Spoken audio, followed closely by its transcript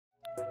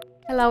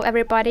Hello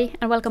everybody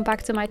and welcome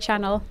back to my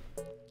channel.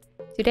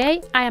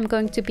 Today I am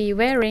going to be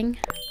wearing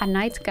a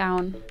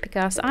nightgown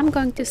because I'm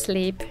going to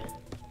sleep.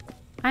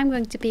 I'm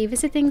going to be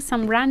visiting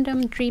some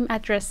random dream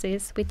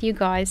addresses with you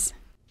guys.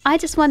 I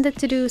just wanted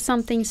to do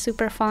something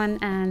super fun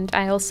and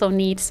I also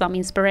need some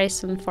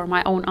inspiration for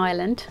my own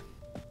island.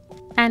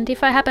 And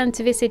if I happen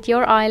to visit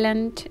your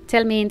island,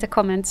 tell me in the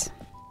comments.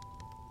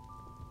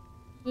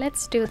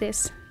 Let's do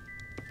this.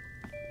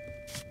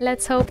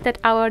 Let's hope that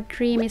our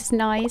dream is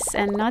nice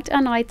and not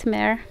a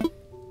nightmare.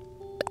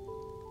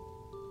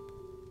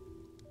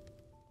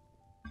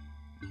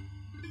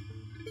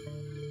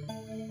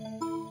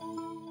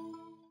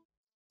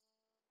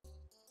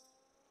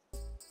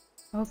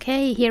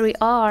 Okay, here we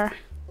are.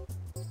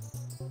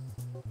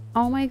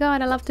 Oh my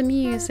god, I love the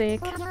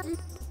music.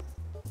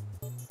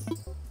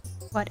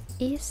 What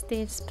is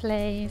this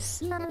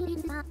place?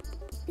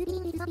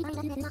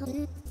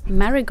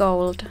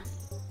 Marigold.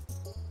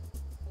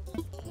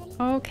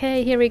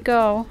 Okay, here we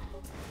go.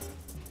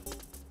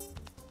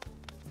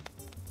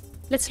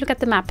 Let's look at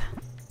the map.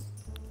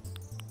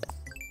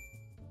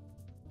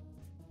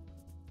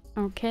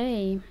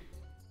 Okay.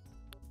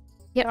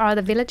 Here are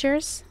the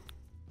villagers.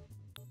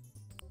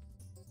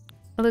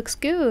 Looks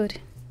good.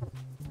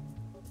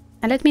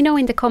 And let me know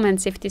in the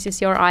comments if this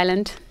is your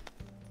island.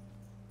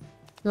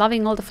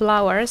 Loving all the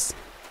flowers.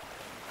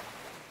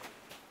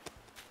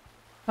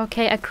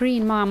 Okay, a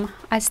green mom.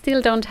 I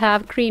still don't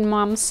have green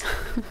moms.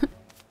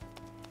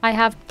 I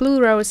have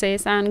blue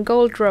roses and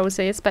gold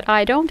roses, but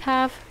I don't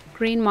have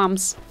green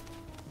moms.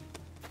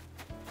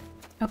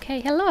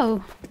 Okay,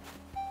 hello.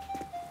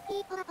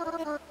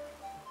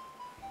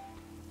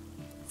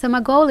 So my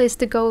goal is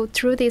to go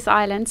through these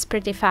islands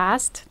pretty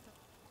fast.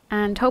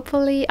 And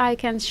hopefully I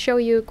can show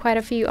you quite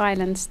a few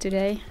islands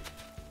today.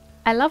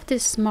 I love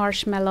this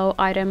marshmallow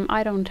item.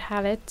 I don't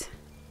have it.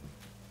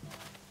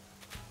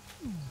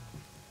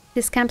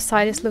 This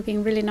campsite is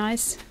looking really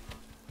nice.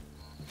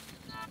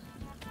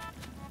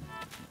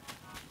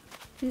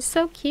 This is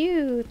so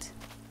cute.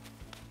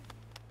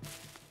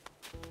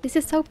 This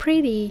is so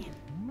pretty.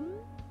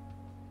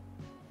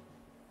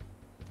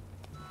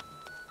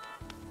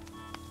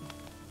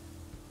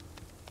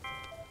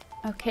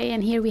 Okay,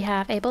 and here we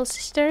have Able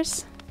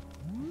Sisters.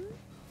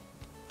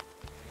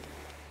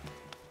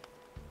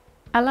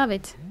 I love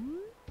it.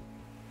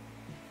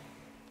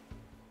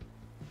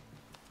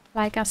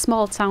 Like a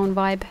small town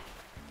vibe.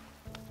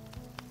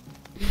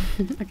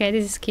 Okay,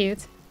 this is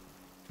cute.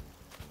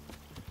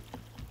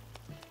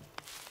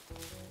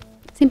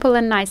 Simple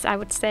and nice, I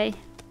would say.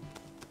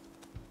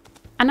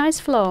 A nice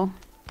flow.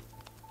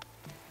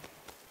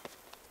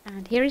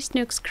 And here is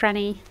Nook's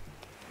Cranny.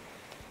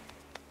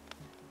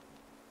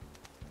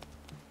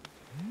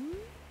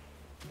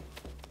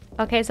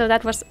 Okay, so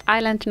that was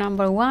island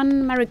number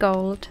 1,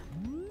 Marigold.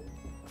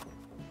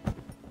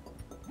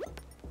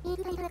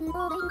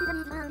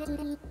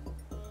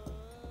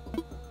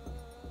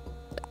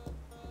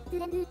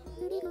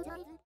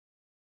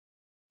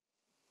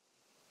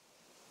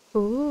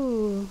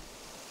 Ooh.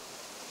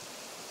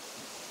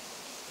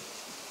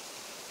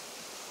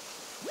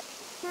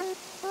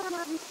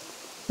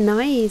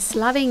 Nice,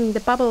 loving the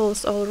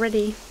bubbles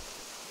already.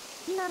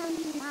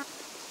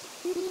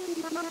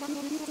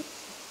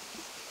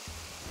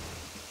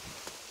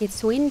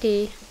 It's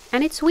windy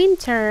and it's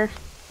winter.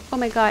 Oh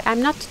my god,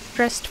 I'm not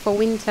dressed for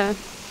winter.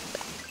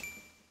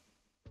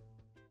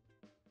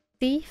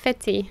 See,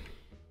 Fetty.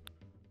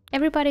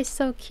 Everybody's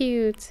so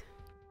cute.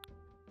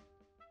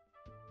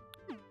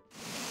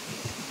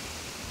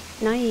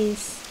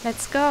 Nice,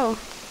 let's go.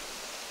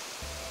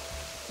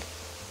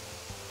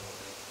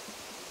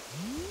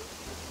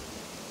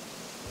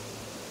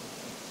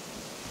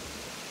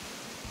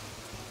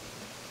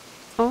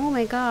 Oh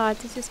my god,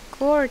 this is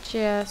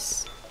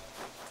gorgeous.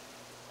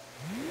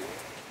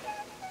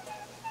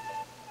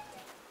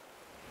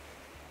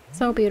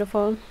 So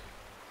beautiful.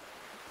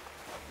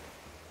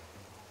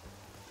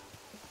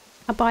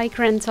 A bike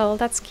rental,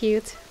 that's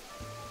cute.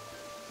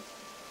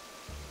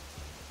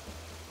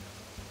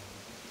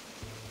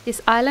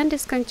 This island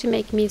is going to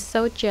make me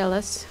so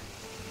jealous.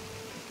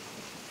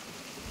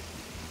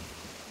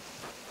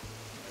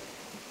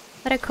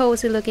 What a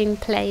cozy looking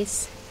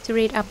place to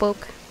read a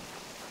book.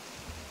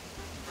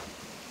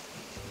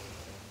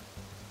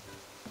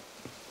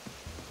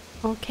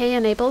 Okay,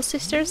 and Able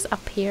Sisters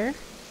up here.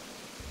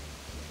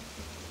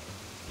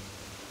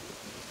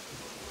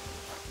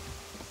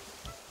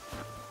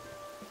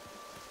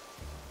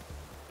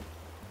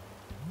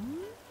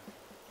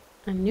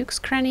 And Nook's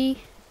Cranny.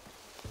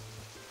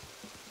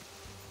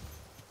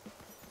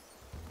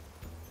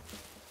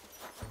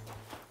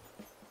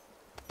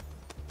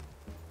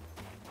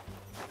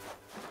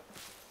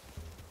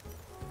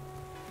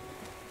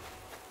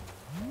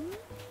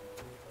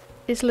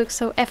 This looks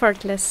so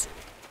effortless.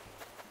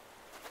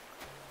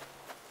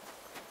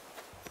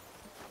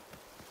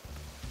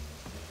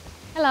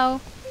 Hello.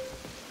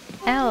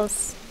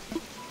 Els.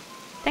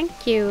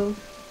 Thank you.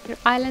 Your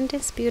island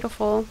is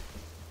beautiful.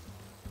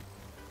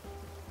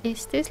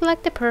 Is this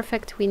like the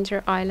perfect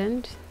winter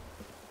island?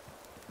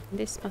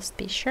 This must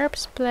be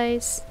Sherp's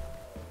place.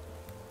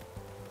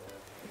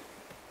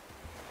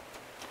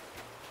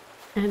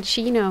 And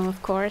Shino,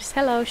 of course.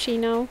 Hello,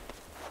 Shino.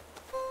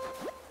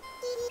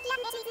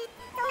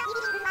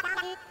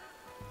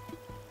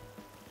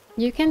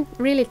 You can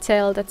really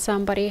tell that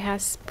somebody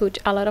has put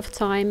a lot of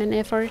time and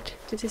effort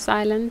to this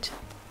island.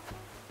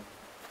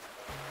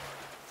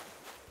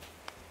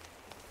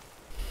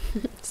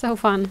 So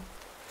fun.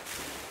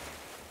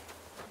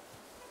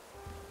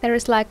 There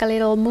is like a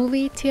little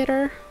movie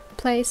theater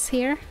place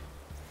here.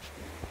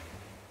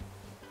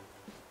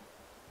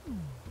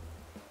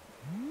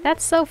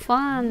 That's so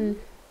fun!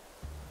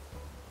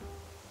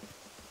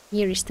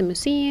 Here is the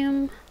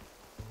museum.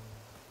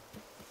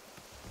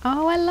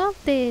 Oh, I love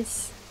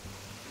this!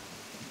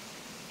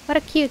 What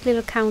a cute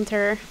little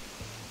counter.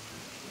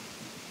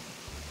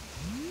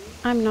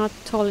 I'm not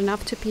tall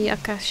enough to be a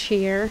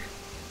cashier.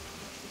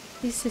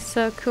 This is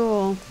so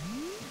cool.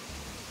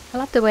 I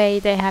love the way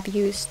they have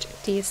used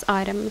these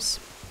items.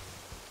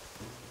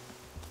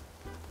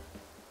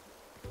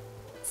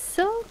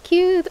 So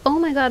cute! Oh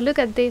my god, look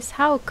at this!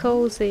 How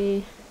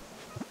cozy!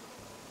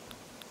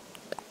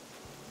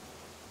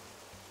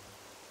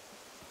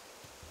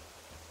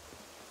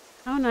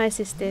 How nice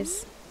is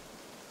this?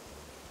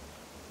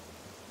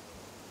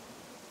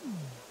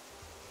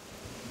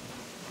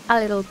 A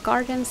little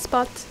garden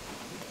spot.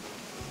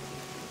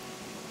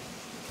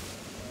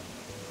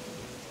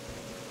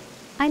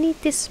 I need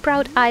this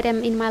sprout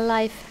item in my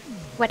life.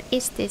 What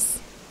is this?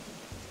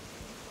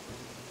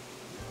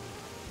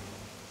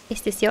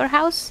 Is this your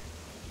house?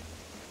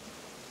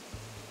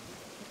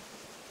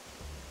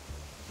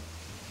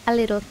 A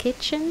little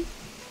kitchen.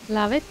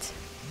 Love it.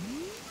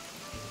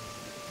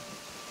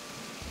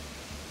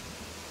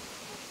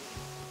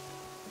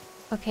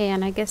 Okay,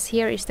 and I guess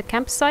here is the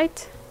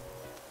campsite.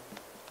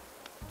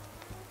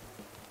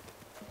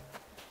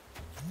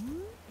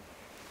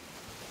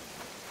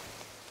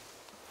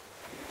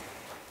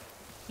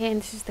 And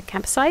this is the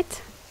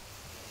campsite.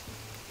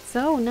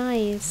 So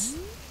nice.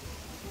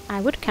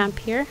 I would camp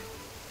here.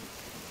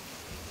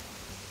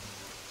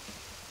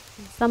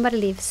 Somebody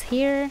lives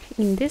here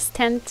in this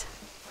tent.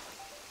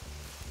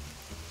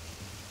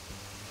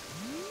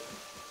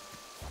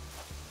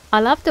 I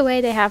love the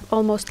way they have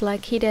almost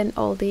like hidden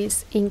all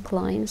these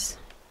inclines.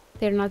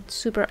 They're not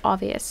super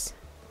obvious.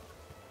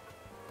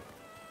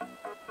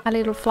 A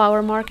little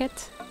flower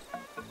market.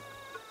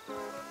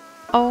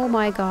 Oh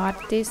my god,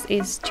 this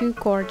is too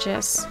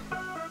gorgeous.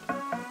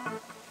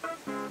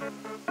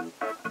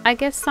 I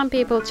guess some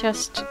people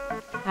just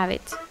have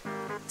it.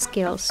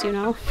 Skills, you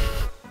know?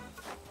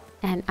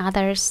 And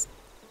others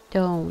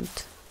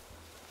don't.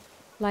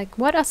 Like,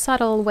 what a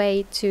subtle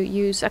way to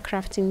use a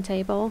crafting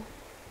table.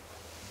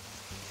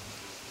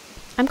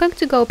 I'm going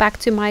to go back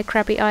to my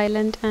crappy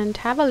island and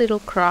have a little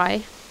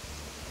cry.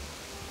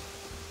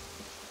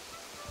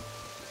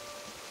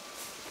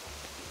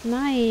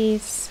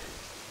 Nice.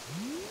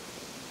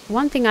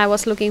 One thing I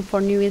was looking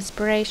for new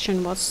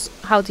inspiration was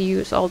how to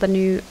use all the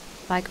new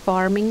like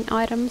farming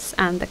items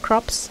and the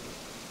crops,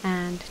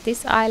 and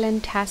this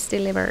island has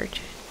delivered.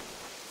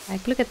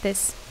 Like, look at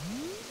this.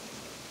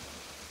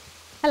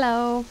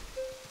 Hello.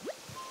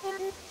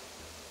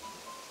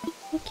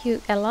 Thank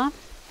you, Ella.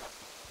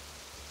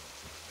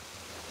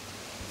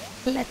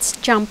 Let's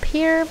jump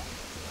here.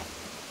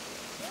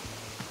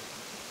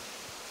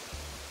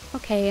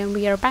 Okay, and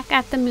we are back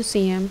at the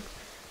museum.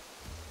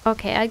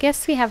 Okay, I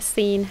guess we have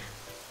seen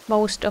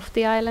most of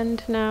the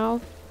island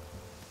now.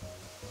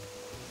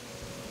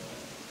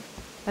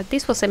 But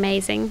this was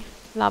amazing.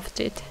 Loved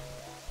it.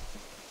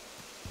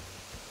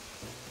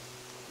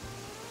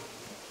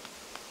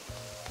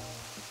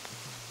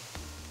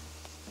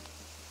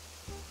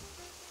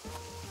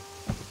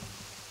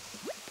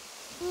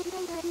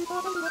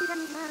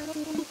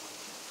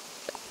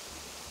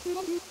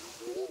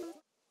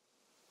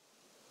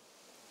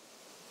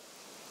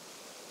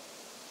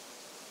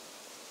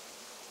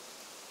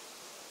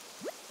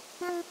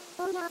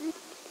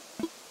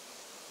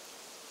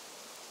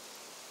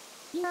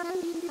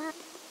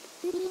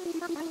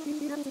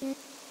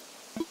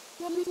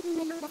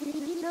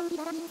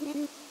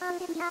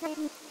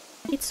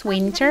 It's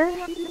winter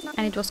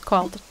and it was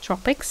called the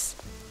tropics.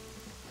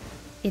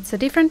 It's a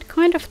different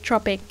kind of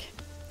tropic.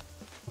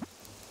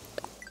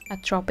 A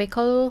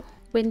tropical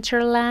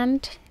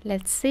winterland.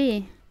 Let's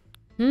see.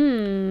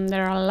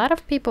 There are a lot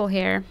of people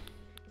here.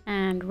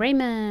 And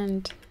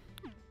Raymond.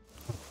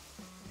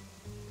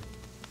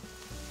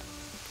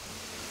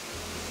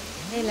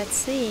 Okay, let's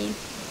see.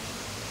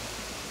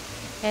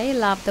 Okay,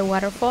 love the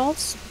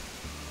waterfalls.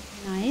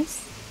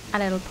 Nice. A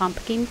little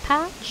pumpkin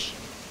patch.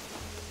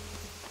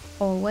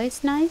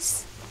 Always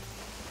nice.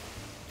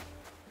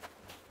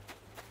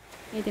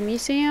 Okay, the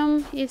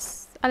museum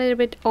is a little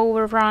bit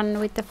overrun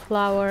with the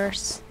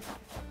flowers.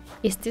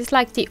 Is this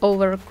like the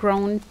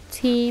overgrown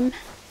theme?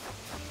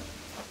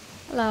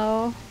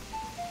 Hello.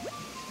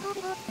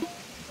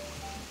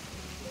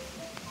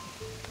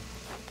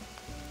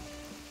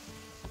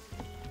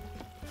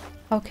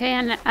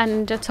 Okay,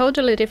 and a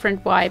totally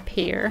different vibe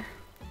here.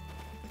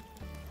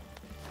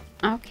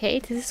 Okay,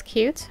 this is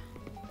cute.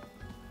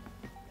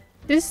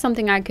 This is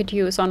something I could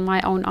use on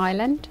my own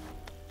island.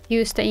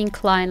 Use the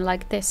incline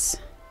like this.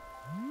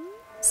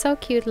 So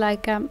cute,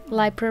 like a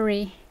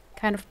library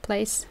kind of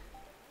place.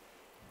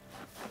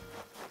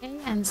 Okay,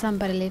 and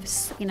somebody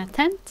lives in a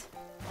tent.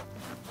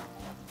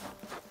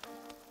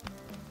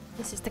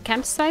 This is the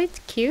campsite,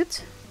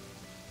 cute.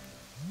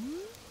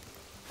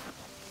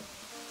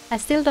 I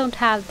still don't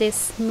have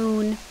this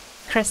moon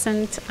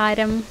crescent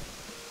item.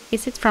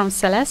 Is it from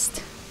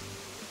Celeste?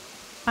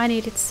 I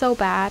need it so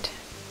bad.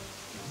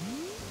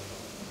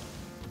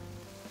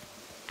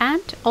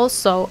 And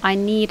also I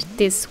need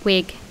this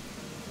wig.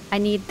 I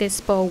need this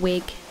bow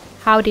wig.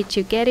 How did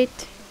you get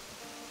it?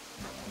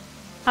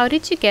 How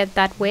did you get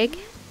that wig?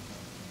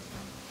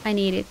 I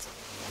need it.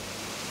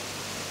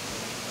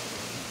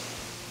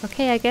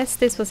 Okay, I guess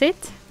this was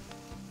it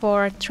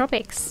for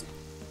tropics.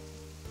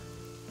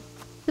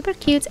 Super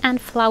cute and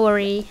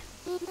flowery.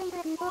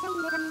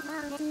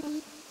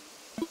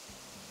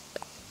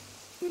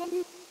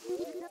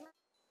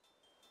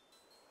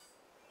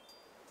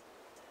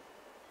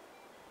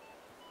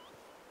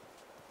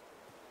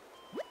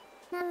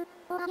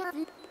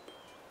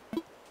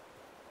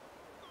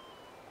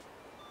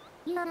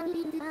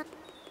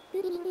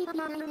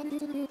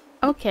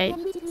 Okay,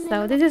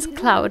 so this is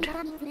Cloud.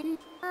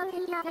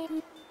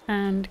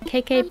 And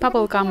KK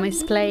Bubblegum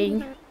is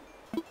playing.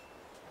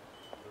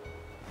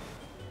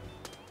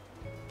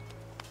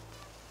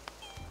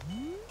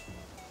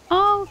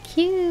 Oh,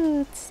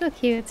 cute! So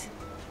cute.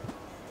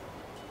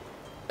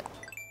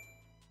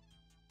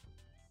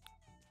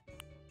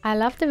 I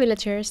love the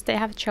villagers they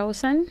have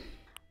chosen.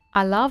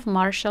 I love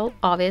Marshall,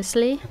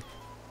 obviously.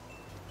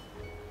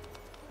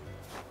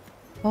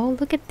 Oh,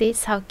 look at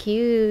this, how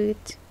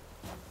cute!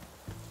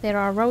 There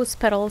are rose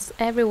petals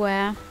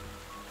everywhere.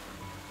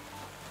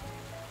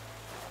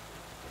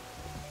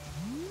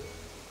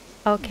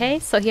 Okay,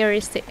 so here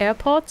is the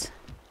airport.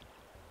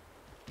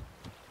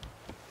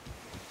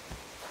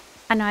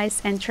 A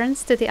nice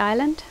entrance to the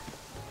island.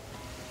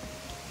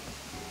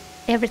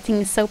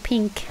 Everything is so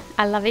pink.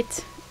 I love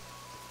it.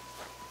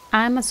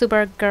 I'm a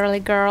super girly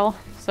girl,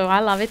 so I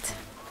love it.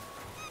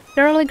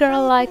 Girly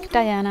girl like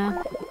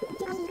Diana.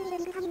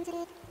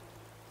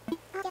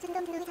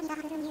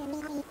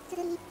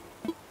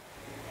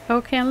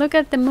 Okay, and look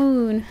at the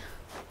moon.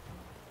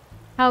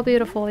 How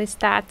beautiful is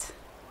that?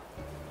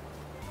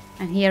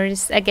 And here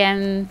is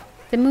again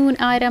the moon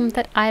item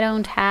that I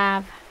don't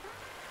have.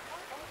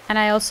 And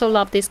I also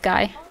love this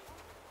guy.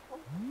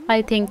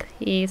 I think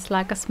he's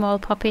like a small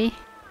puppy.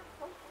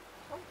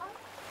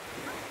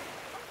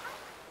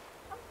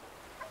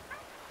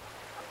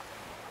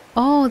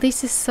 Oh,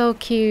 this is so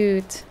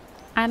cute.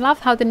 I love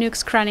how the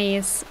Nook's Cranny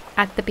is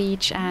at the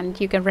beach and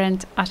you can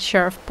rent a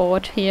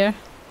surfboard here.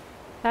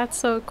 That's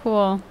so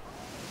cool.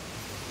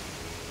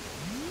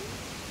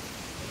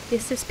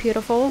 This is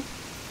beautiful.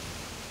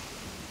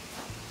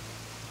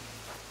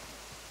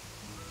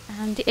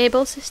 And the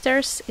Able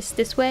Sisters is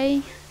this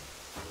way.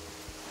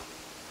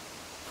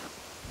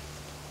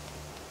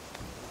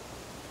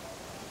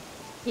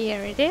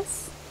 Here it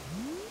is.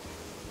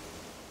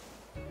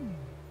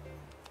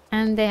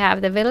 And they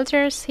have the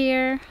villagers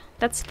here.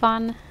 That's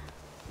fun.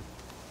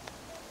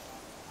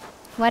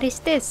 What is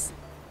this?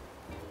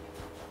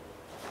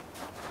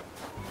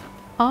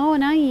 Oh,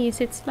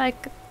 nice. It's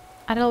like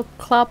a little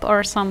club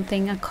or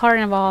something, a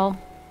carnival.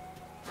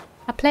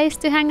 A place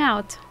to hang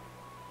out.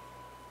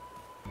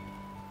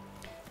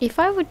 If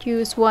I would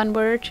use one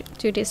word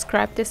to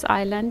describe this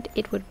island,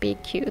 it would be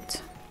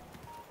cute.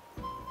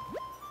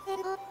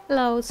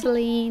 Hello,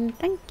 Celine.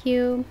 Thank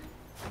you.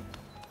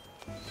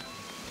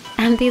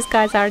 And these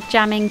guys are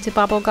jamming to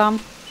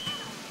bubblegum.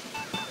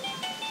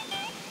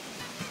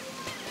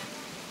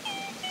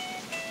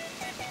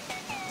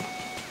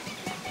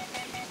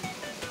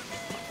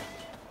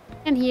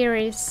 And here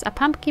is a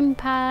pumpkin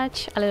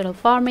patch, a little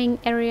farming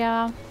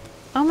area.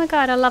 Oh my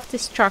god, I love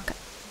this truck.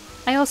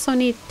 I also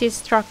need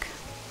this truck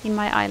in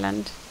my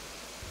island.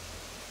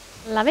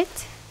 Love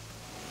it.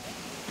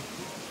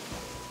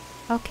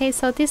 Okay,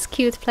 so this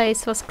cute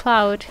place was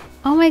Cloud.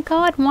 Oh my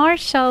god,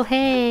 Marshall,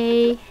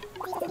 hey!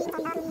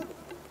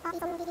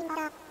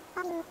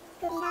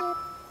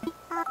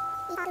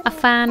 A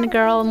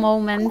fangirl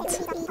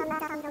moment.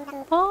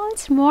 Oh,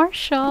 it's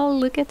Marshall,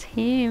 look at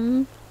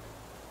him.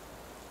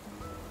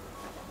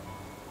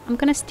 I'm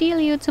gonna steal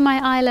you to my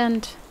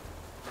island.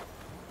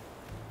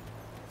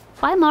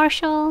 Bye,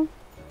 Marshall.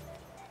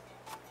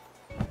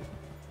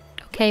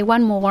 Okay,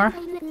 one more.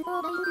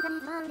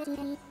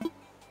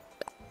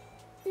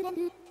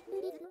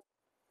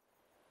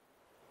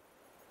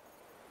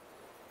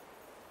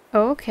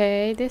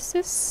 Okay, this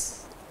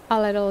is a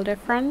little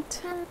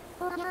different.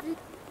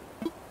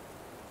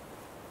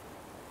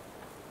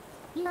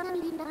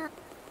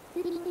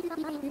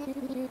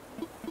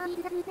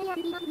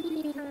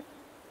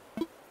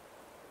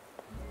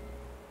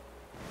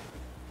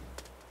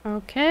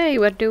 Okay,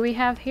 what do we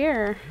have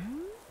here?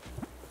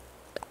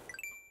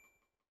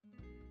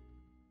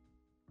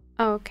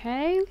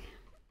 Okay.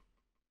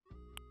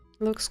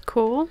 Looks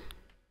cool.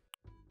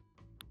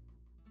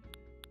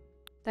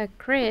 The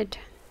grid.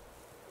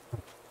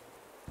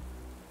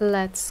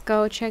 Let's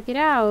go check it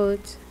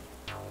out.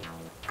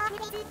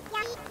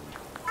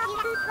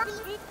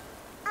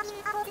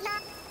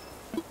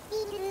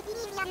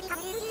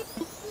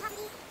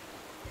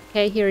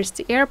 Okay, here is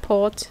the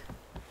airport.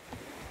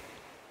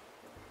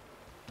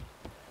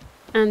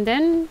 And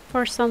then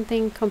for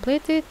something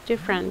completely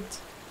different.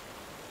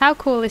 How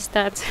cool is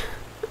that?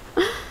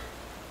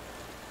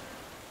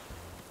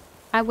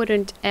 I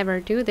wouldn't ever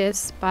do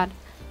this, but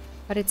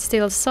it's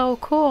still so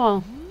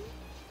cool.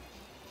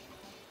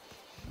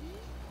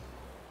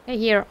 Okay,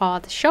 here are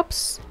the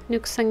shops,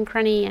 Nooks and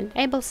Granny and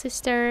Able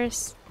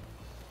Sisters.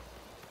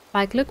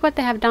 Like, look what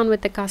they have done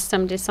with the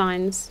custom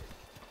designs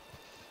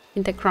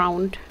in the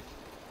ground.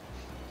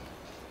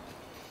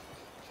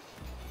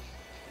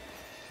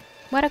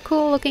 What a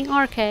cool looking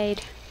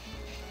arcade.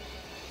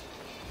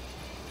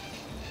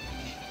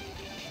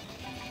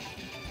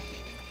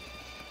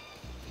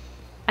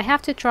 I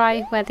have to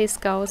try where this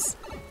goes.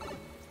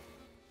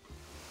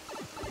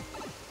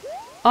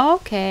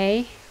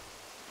 Okay.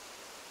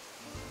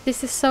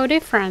 This is so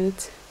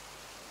different.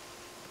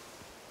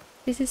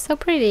 This is so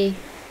pretty.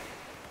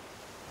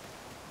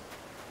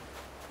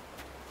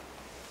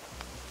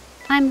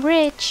 I'm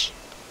rich.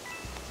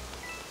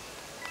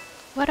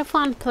 What a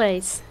fun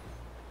place.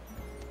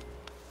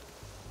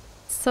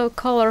 So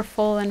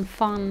colorful and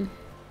fun.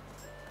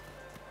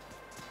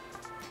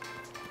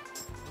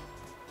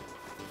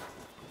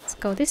 Let's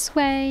go this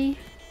way.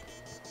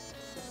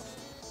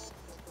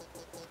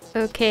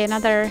 Okay,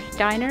 another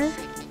diner.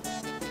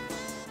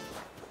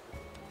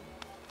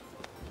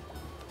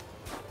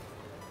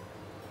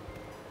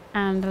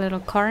 And a little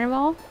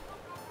carnival.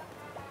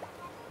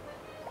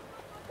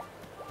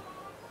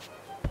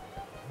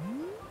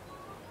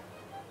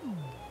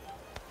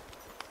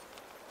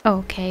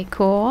 Okay,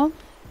 cool.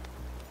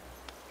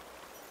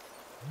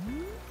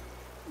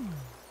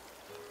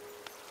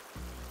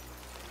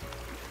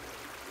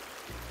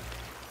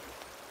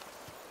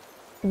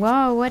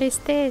 Whoa, what is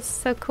this?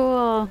 So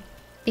cool.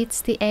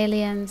 It's the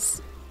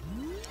aliens.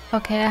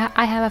 Okay,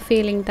 I have a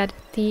feeling that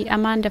the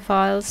Amanda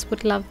files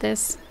would love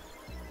this.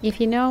 If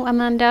you know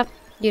Amanda,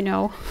 you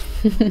know.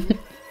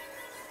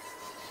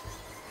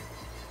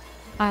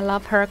 I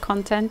love her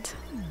content.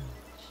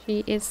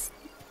 She is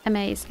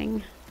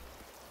amazing.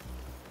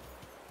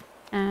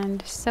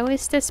 And so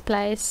is this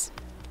place.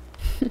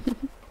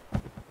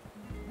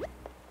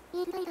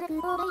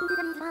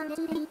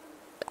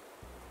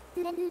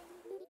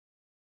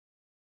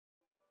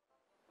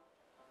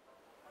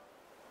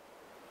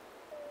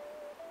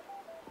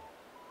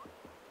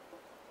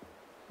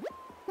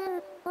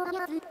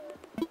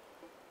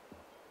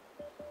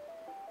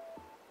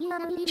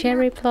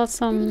 Cherry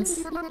blossoms.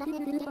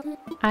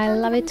 I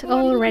love it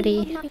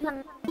already.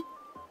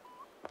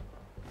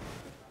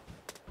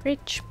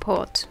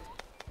 Bridgeport.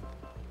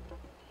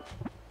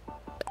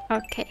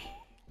 Okay,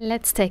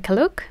 let's take a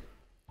look.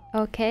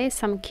 Okay,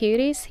 some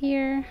cuties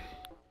here.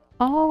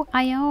 Oh,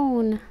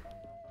 Ione.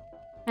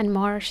 And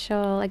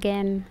Marshall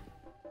again.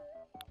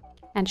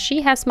 And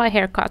she has my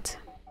haircut.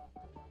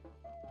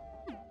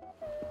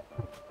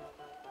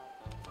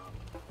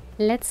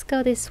 Let's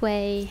go this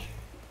way.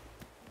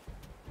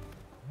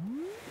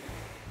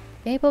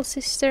 Able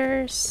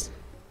Sisters.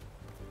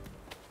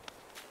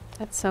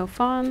 That's so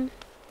fun.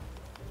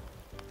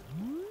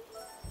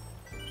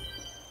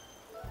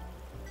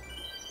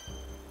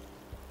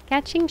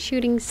 Catching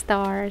shooting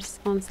stars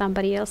on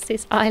somebody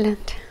else's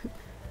island.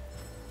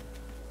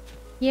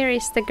 Here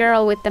is the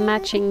girl with the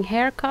matching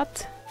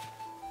haircut.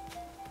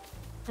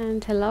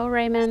 And hello,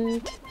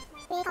 Raymond.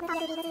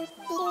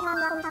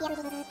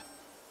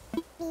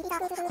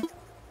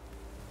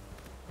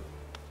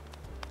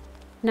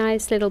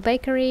 Nice little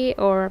bakery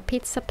or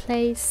pizza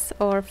place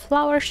or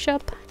flower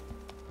shop.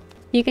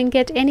 You can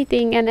get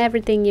anything and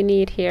everything you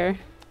need here.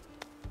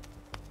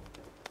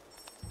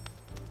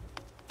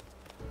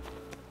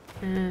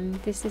 And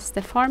this is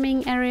the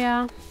farming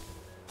area.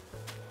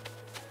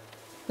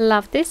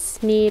 Love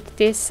this. Need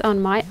this on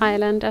my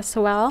island as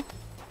well.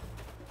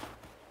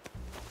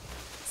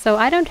 So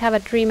I don't have a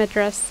dream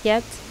address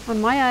yet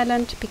on my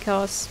island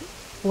because,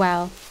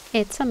 well,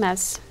 it's a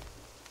mess.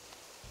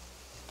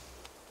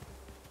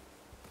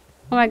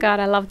 Oh my god,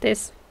 I love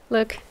this.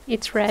 Look,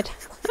 it's red.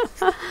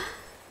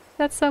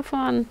 That's so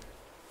fun.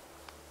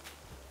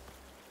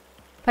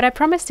 But I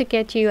promise to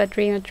get you a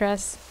dream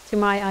address to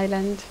my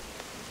island.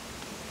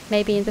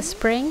 Maybe in the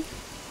spring.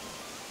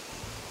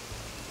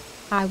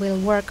 I will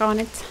work on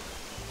it.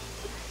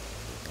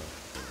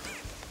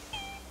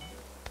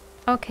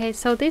 Okay,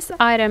 so this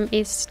item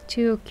is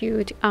too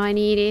cute. I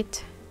need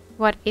it.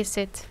 What is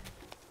it?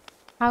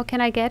 How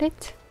can I get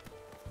it?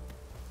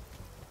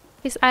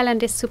 This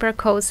island is super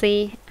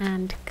cozy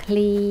and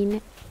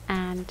clean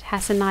and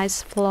has a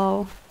nice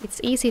flow.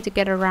 It's easy to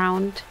get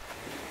around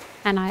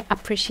and I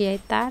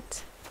appreciate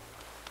that.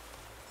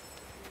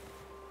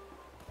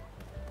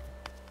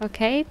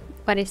 Okay,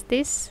 what is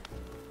this?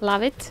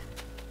 Love it.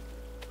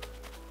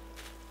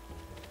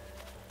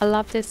 I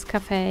love this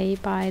cafe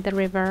by the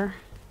river.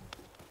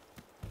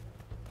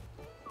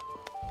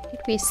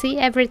 Did we see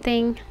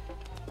everything?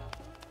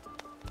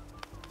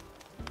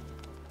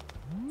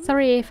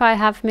 Sorry if I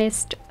have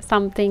missed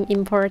something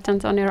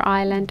important on your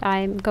island,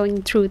 I'm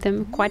going through them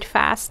quite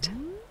fast.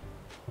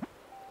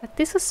 But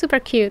this was super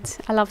cute.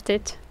 I loved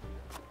it.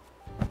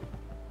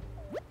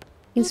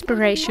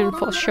 Inspiration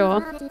for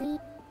sure.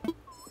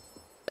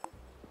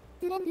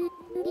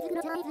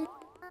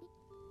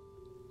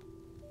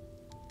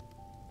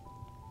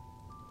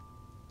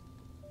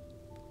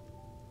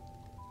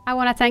 I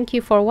want to thank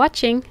you for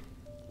watching,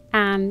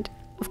 and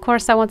of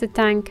course I want to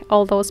thank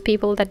all those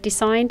people that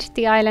designed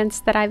the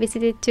islands that I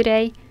visited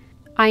today.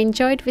 I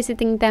enjoyed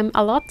visiting them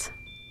a lot.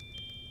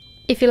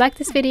 If you like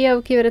this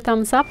video, give it a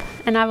thumbs up,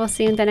 and I will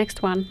see you in the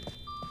next one.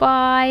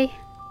 Bye!